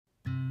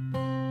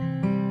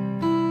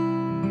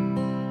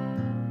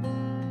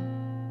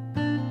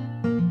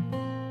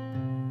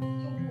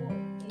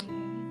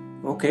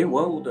Okay,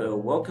 well,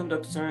 welcome,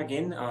 Dr. Sarah,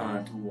 again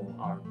to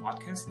our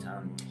podcast.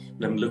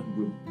 I'm, look,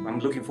 I'm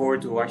looking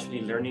forward to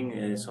actually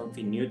learning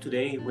something new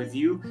today with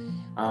you.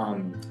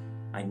 Um,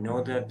 I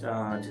know that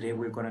today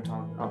we're going to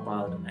talk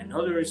about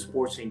another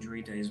sports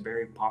injury that is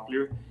very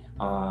popular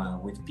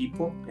with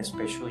people,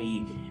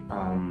 especially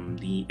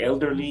the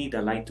elderly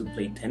that like to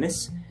play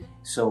tennis.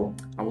 So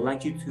I would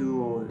like you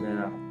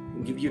to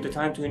give you the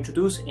time to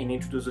introduce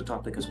the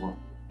topic as well.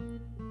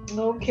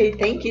 Okay,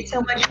 thank you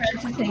so much,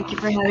 Francis. Thank you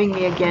for having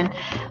me again.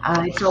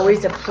 It's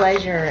always a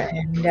pleasure.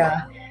 And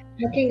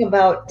talking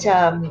about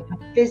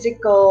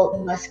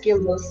physical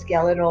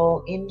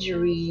musculoskeletal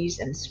injuries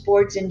and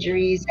sports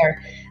injuries are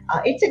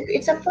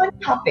it's a fun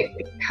topic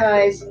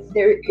because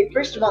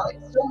first of all,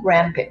 it's so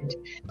rampant.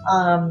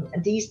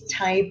 These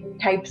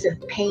types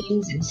of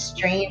pains and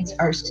strains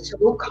are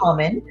so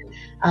common.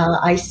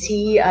 I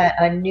see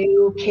a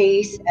new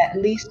case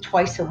at least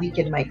twice a week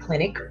in my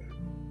clinic,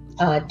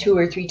 2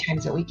 or 3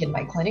 times a week in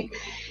my clinic,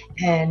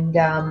 and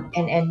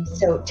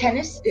so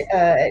tennis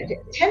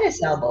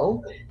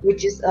elbow,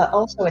 which is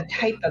also a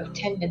type of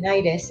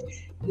tendonitis,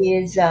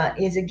 is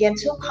again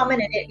so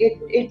common, and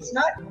it's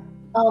not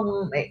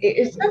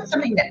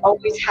something that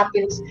always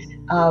happens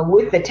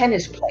with the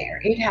tennis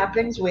player. It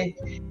happens with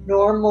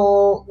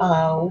normal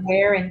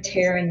wear and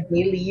tear and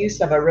daily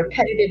use of a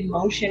repetitive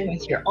motion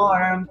with your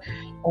arm,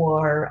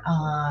 or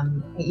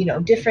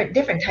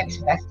different types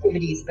of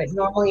activities, but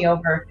normally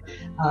over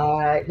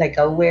like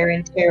a wear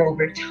and tear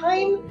over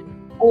time,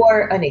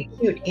 or an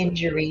acute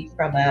injury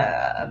from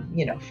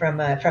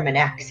an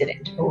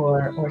accident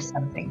or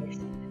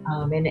something.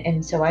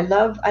 And so I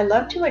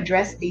love to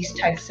address these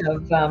types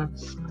of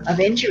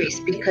injuries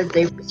because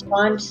they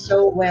respond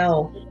so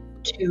well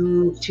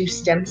to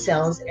stem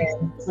cells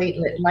and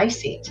platelet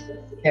lysate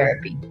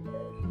therapy.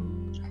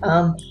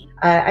 Um,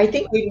 I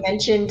think we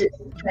mentioned,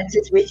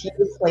 Francis, with you,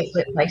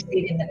 platelet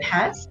lysate in the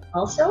past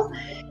also.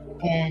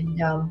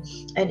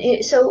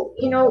 So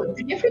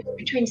the difference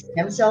between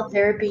stem cell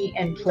therapy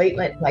and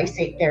platelet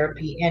lysate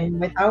therapy, and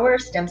with our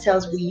stem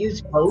cells we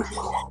use both.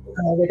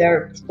 With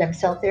our stem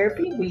cell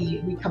therapy,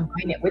 we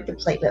combine it with the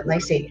platelet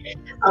lysate.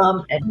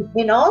 And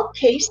in all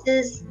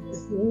cases,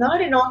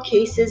 not in all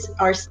cases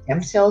are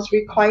stem cells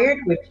required,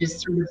 which is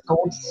sort of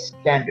gold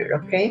standard.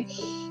 Okay.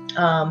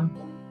 um,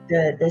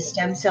 the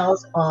stem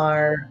cells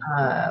are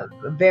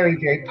very,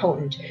 very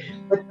potent.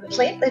 What the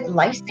platelet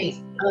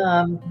lysate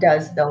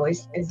does, though,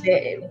 is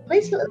that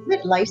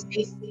platelet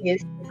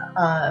lysate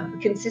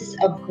consists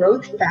of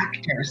growth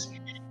factors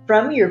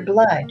from your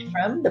blood,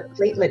 from the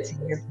platelets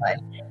in your blood.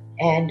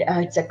 And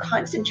it's a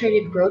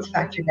concentrated growth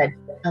factor that's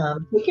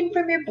taken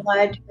from your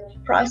blood,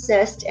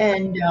 processed,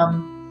 and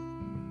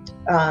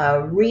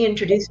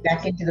reintroduced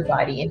back into the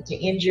body, into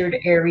injured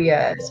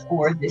areas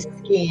or the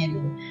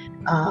skin,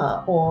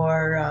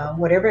 or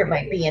whatever it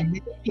might be. In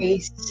this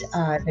case,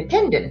 the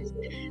tendons,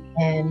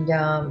 and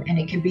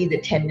it can be the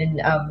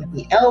tendon of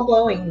the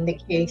elbow in the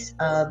case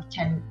of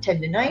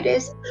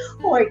tendonitis,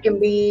 or it can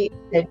be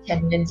the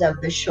tendons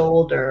of the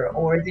shoulder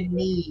or the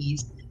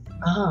knees,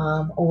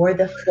 or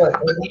the foot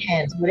or the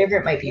hands, whatever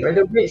it might be, or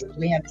the wrist.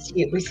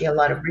 We see a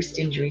lot of wrist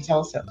injuries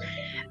also.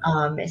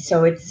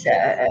 So it's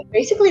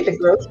basically the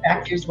growth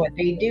factors. What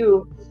they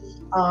do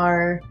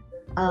are,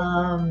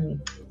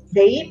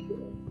 they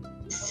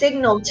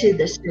signal to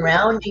the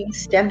surrounding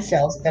stem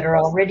cells that are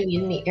already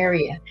in the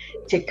area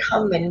to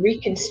come and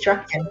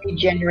reconstruct and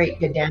regenerate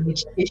the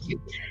damaged tissue.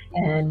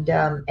 And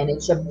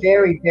it's a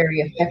very,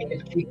 very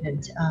effective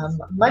treatment,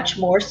 much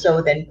more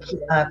so than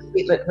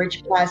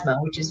platelet-rich plasma,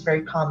 which is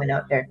very common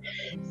out there.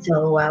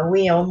 So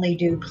we only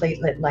do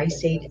platelet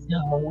lysate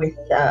with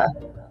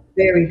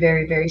very,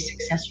 very, very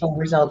successful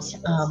results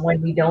when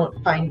we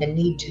don't find the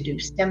need to do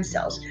stem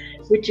cells,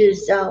 which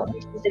is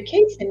the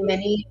case in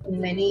many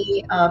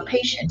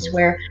patients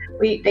where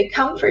they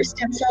come for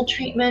stem cell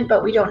treatment,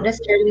 but we don't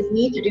necessarily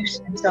need to do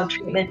stem cell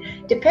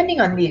treatment depending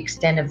on the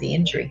extent of the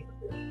injury.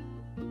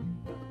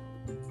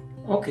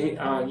 Okay,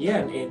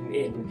 yeah,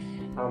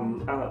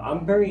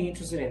 I'm very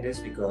interested in this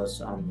because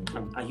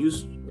I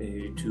used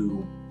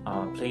to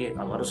play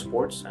a lot of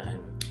sports, and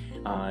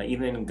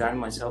even got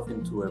myself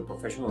into a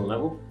professional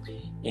level.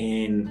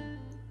 And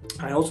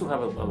I also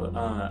have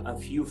a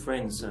few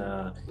friends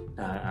that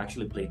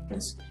actually play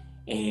tennis.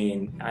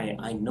 And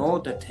I know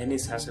that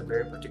tennis has a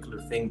very particular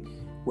thing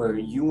where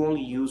you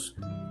only use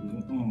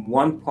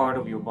one part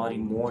of your body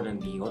more than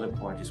the other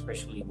part,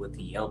 especially with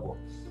the elbow.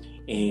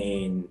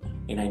 And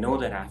I know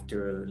that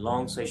after a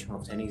long session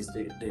of tennis,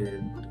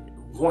 the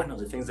one of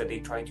the things that they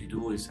try to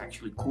do is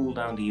actually cool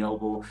down the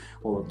elbow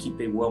or keep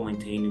it well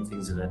maintained and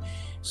things like that.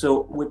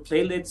 So with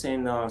platelets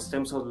and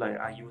stem cells, like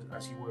as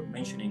you were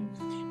mentioning,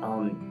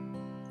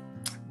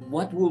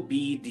 what will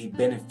be the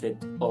benefit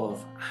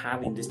of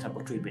having this type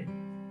of treatment?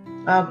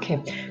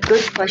 Okay,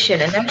 good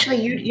question. And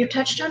actually, you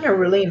touched on a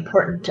really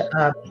important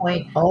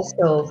point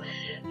also,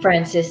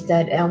 Francis.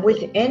 That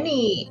with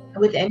any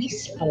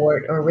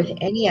sport or with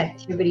any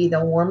activity, the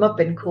warm up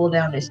and cool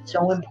down is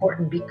so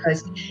important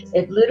because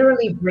it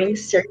literally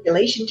brings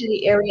circulation to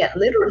the area. It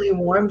literally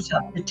warms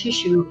up the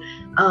tissue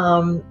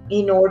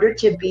in order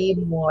to be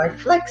more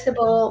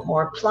flexible,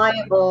 more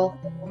pliable,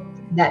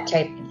 that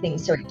type of thing.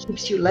 So it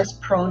keeps you less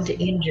prone to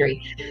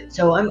injury.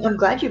 So I'm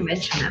glad you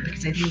mentioned that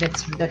because I think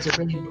that's a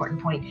really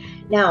important point.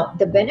 Now,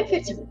 the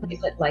benefits of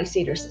platelet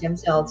lysate or stem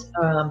cells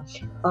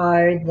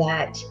are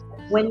that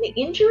when the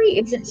injury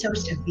isn't so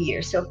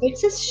severe, so if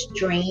it's a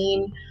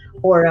strain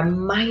or a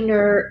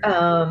minor,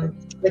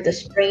 with a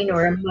strain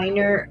or a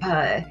minor,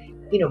 a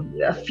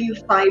few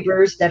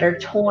fibers that are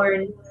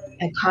torn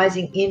and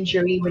causing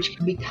injury, which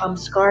can become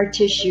scar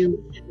tissue.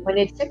 When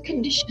it's a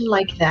condition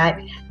like that,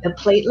 the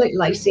platelet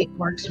lysate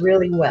works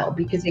really well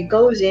because it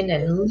goes in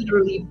and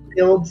literally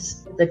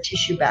builds the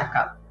tissue back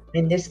up.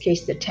 In this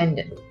case, the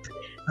tendon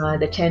or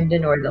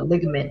the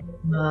ligament.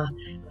 Uh,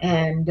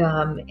 and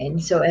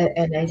so,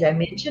 and as I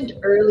mentioned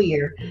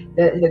earlier,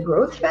 the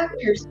growth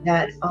factors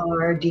that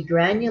are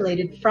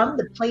degranulated from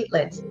the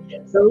platelets,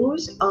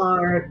 those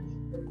are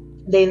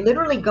they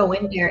literally go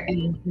in there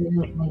and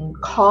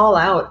call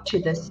out to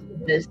the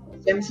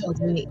stem cells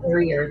in the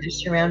area or the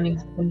surrounding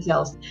stem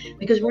cells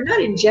because we're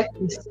not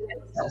injecting stem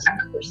cells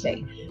per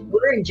se.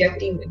 We're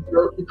injecting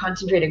the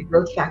concentrated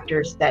growth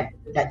factors that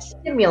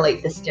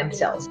stimulate the stem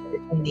cells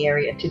in the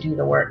area to do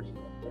the work.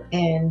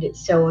 And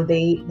so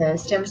the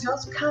stem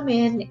cells come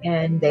in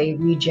and they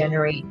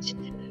regenerate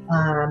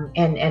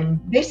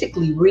and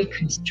basically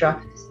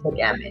reconstruct the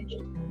damage.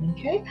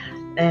 Okay,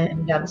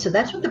 and so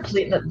that's what the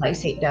platelet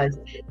lysate does.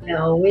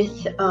 Now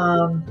with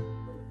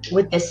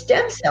the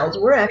stem cells,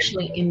 we're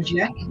actually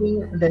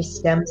injecting the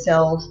stem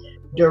cells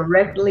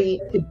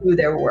directly to do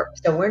their work.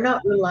 So we're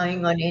not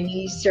relying on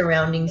any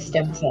surrounding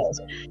stem cells.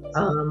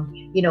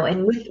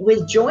 And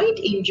with joint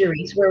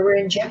injuries where we're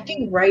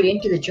injecting right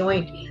into the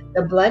joint,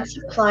 the blood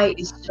supply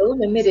is so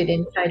limited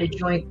inside a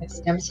joint that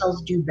stem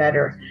cells do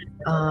better.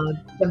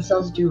 Stem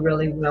cells do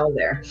really well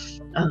there.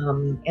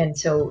 And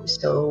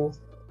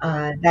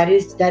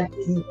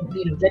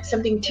that's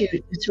something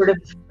to sort of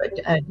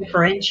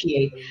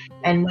differentiate.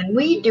 And when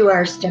we do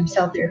our stem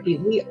cell therapy,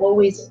 we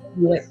always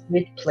do it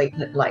with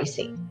platelet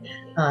lysate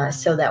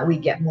so that we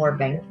get more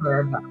bang for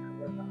our buck.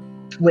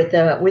 With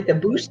a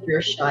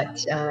booster shot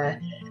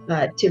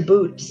to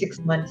boot 6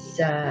 months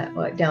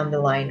down the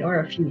line or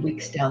a few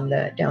weeks down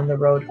the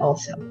road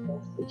also,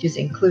 which is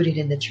included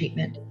in the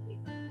treatment.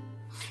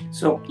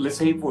 So let's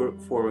say for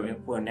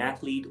an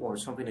athlete or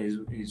something that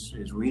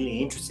is really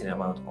interested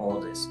about all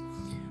this,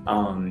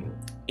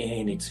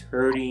 and it's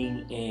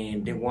hurting,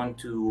 and they want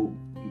to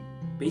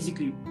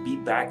basically be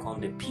back on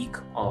the peak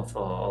of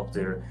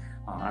their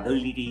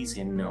abilities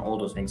and all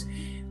those things.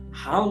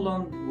 How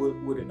long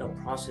would a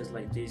process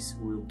like this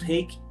will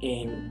take,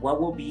 and what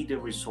will be the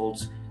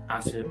results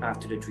after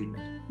the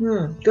treatment?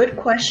 Good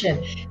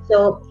question.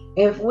 So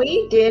if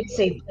we did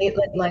say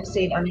platelet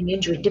lysate on an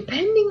injury,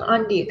 depending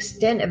on the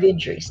extent of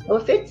injury, so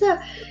if it's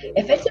a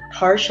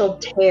partial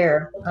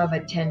tear of a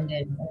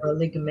tendon or a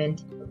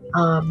ligament,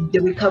 the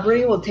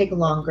recovery will take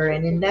longer,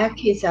 and in that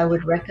case, I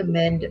would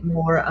recommend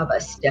more of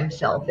a stem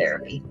cell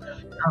therapy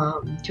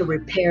to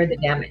repair the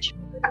damage.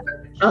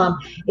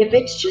 If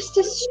it's just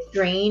a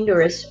strained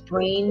or a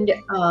sprained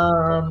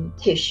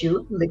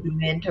tissue,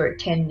 ligament or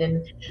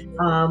tendon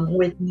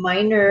with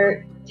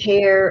minor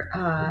tear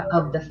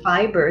of the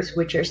fibers,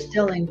 which are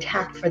still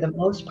intact for the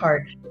most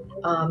part,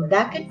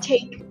 that could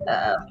take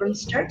from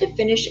start to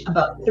finish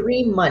about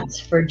 3 months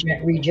for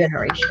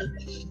regeneration,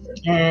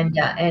 and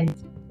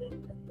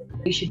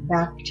we should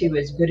back to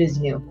as good as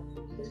new.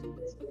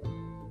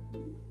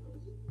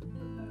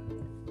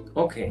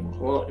 Okay,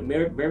 well,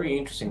 very very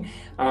interesting.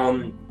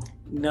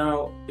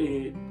 Now,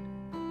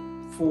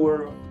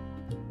 for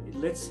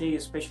let's say,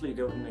 especially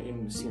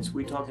since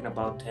we're talking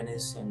about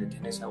tennis and the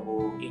tennis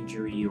elbow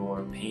injury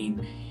or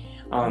pain,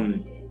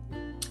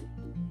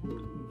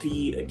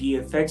 the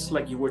effects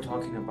like you were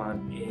talking about,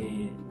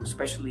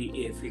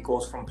 especially if it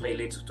goes from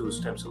platelets to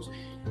stem cells,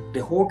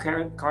 the whole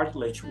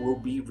cartilage will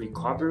be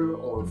recovered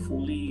or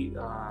fully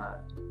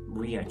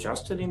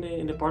readjusted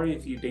in the body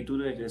if they do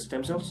the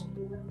stem cells.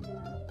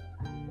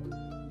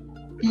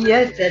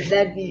 Yes,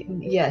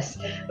 yes.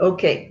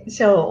 Okay.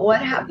 So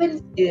what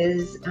happens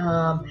is,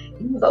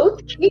 in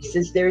both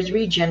cases, there's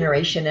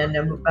regeneration and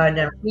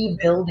a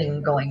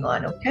rebuilding going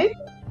on. Okay.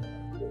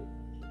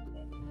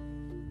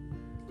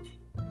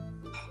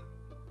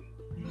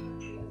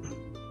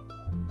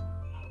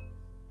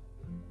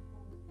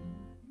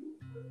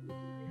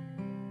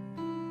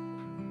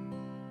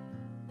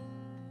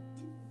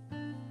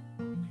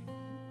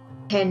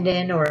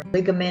 Tendon or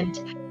ligament.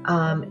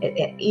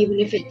 even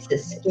if it's a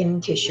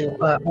skin tissue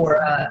or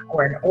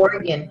an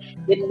organ,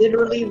 it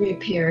literally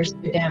repairs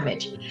the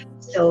damage.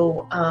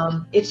 So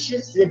it's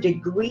just the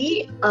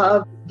degree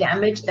of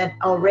damage that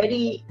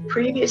already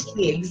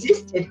previously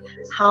existed.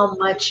 How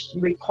much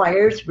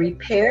requires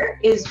repair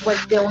is what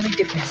the only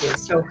difference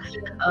is. So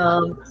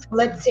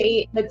let's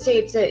say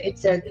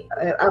it's a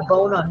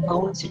bone on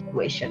bone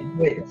situation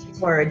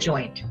for a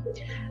joint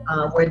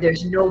where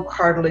there's no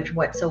cartilage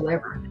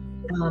whatsoever.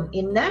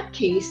 In that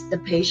case, the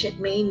patient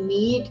may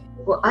need,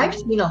 well, I've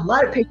seen a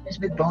lot of patients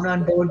with bone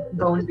on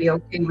bone be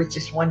okay with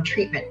just one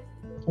treatment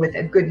with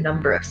a good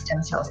number of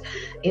stem cells.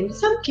 In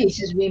some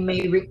cases, we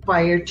may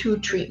require two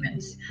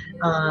treatments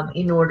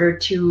in order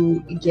to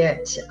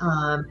get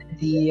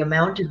the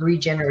amount of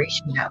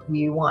regeneration that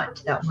we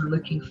want, that we're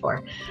looking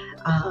for.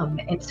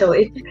 And so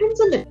it depends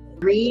on the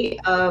degree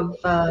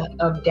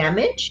of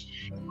damage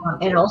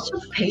and also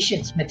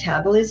patient's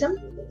metabolism.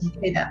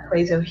 Okay, that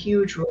plays a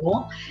huge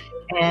role,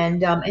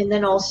 and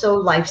then also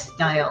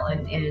lifestyle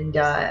and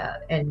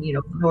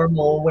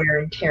normal wear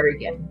and tear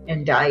again,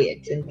 and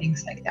diet and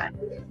things like that.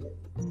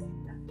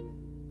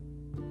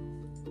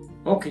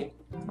 Okay,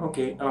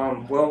 okay.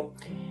 Well,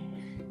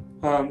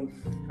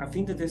 I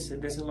think that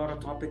there's a lot of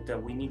topic that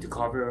we need to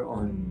cover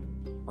on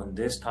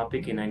this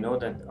topic, and I know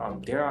that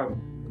there are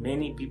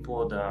many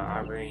people that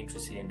are very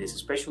interested in this,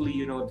 especially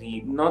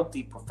the not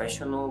the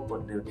professional,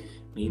 but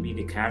maybe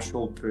the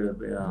casual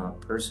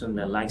person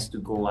that likes to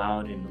go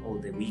out and all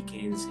the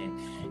weekends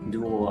and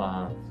do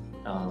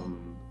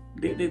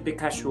the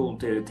casual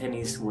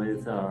tennis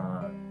with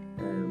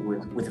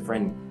a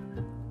friend,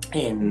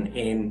 and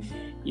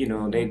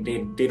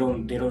they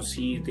don't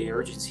see the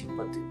urgency,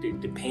 but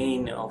the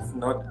pain of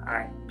not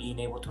being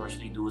able to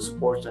actually do a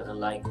sport that I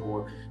like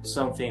or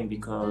something,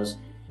 because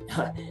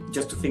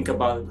just to think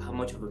about how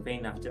much of a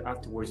pain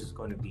afterwards is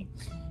going to be,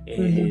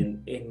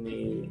 and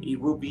it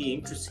will be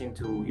interesting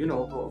to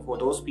for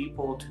those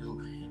people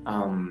to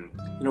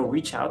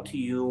reach out to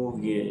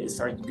you,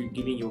 start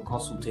giving you a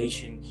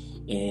consultation,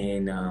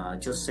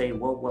 and just say,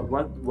 well,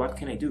 what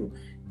can I do?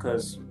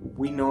 Because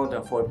we know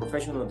that for a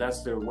professional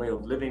that's their way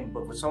of living,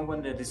 but for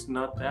someone that is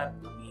not that,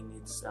 I mean,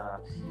 it's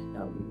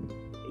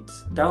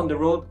down the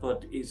road,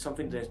 but it's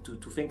something that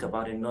to think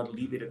about and not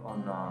leave it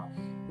on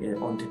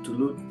the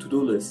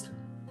to-do list.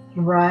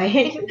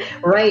 Right,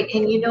 right.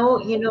 And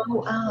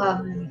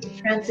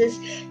Francis,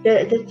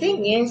 the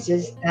thing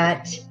is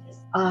that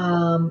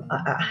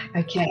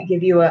I can't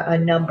give you a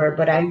number,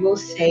 but I will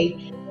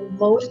say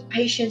most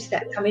patients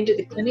that come into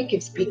the clinic,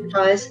 it's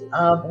because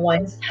of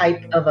one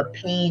type of a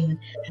pain,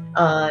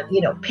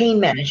 pain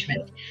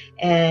management,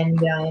 and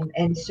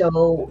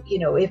so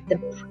if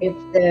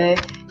the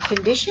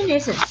condition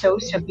isn't so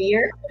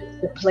severe,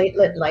 the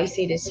platelet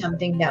lysate is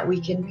something that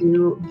we can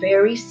do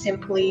very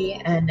simply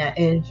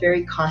and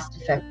very cost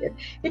effective.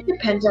 It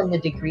depends on the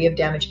degree of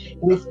damage,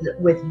 with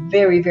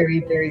very,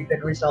 very, very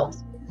good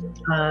results.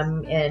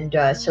 And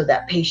so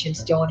that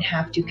patients don't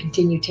have to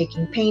continue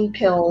taking pain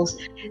pills,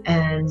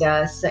 and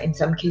so in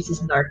some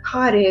cases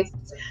narcotics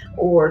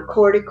or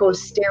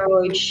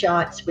corticosteroid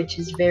shots, which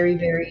is very,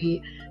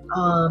 very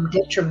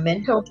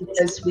detrimental,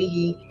 because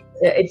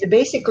it's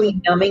basically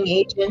numbing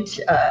agent,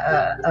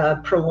 a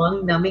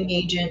prolonged numbing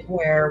agent,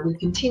 where we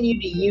continue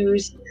to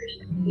use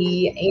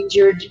the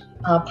injured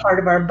part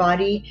of our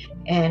body,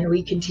 and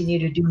we continue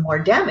to do more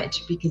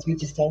damage because we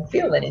just don't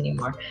feel it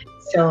anymore.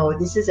 So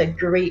this is a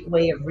great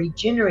way of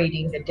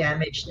regenerating the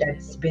damage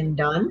that's been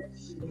done,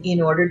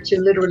 in order to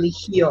literally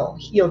heal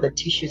the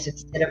tissues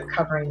instead of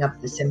covering up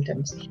the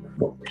symptoms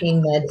with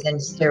pain meds and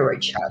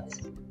steroid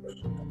shots.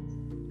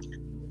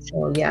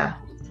 So yeah.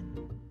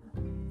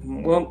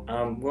 Well,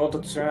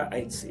 Dr. Sarah,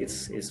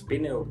 it's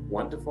been a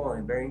wonderful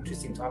and very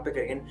interesting topic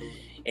again,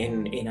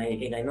 and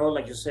I know,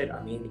 like you said,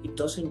 I mean, it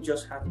doesn't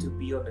just have to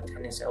be on the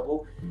tennis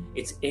elbow.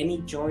 It's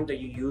any joint that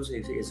you use,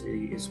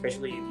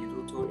 especially if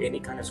you do to any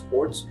kind of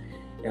sports.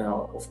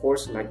 Of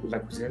course, like we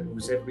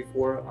said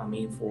before, I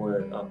mean, for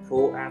a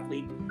pro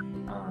athlete,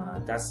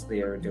 that's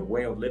their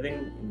way of living.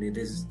 And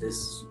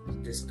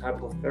this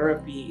type of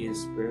therapy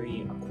is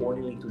very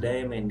accordingly to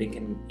them, and it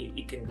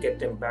can get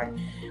them back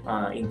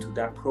into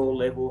that pro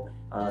level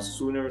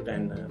sooner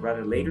than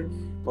rather later.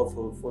 But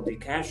for the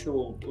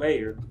casual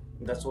player,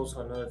 that's also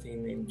another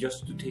thing, and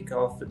just to take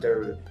off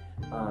their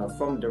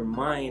from their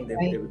mind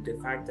the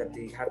fact that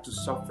they have to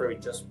suffer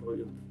just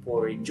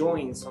for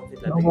enjoying something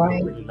that they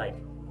don't really like.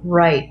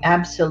 Right,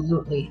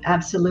 absolutely,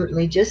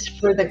 absolutely.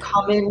 Just for the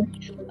common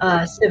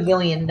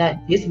civilian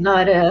that is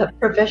not a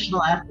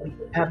professional athlete,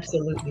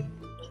 absolutely.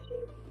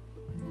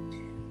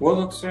 Well,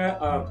 look, sir,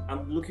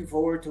 I'm looking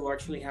forward to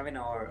actually having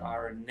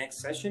our next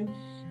session.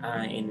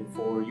 And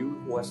for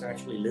you who has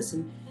actually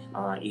listened,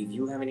 if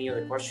you have any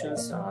other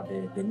questions,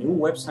 the new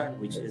website,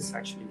 which is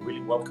actually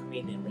really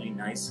welcoming and really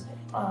nice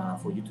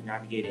for you to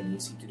navigate and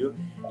easy to do,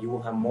 you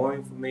will have more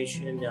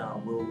information.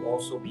 We'll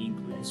also be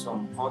including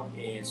some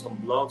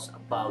blogs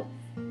about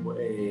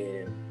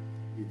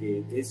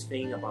this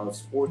thing about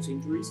sports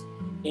injuries,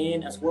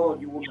 and as well,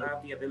 you will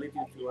have the ability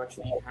to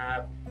actually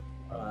have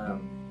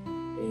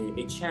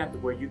a chat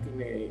where you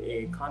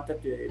can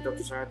contact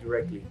Dr. Sarah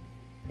directly.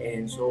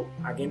 And so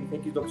again,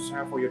 thank you, Dr.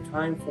 Sarah, for your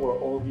time, for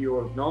all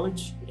your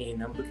knowledge,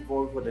 and I'm looking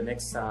forward for the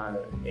next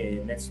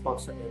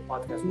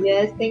podcast with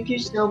Yes, thank you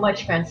so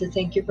much, Francis.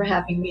 Thank you for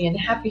having me, and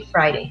happy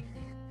Friday.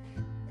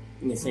 you.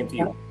 And the same to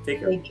you. Take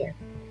care. Take care.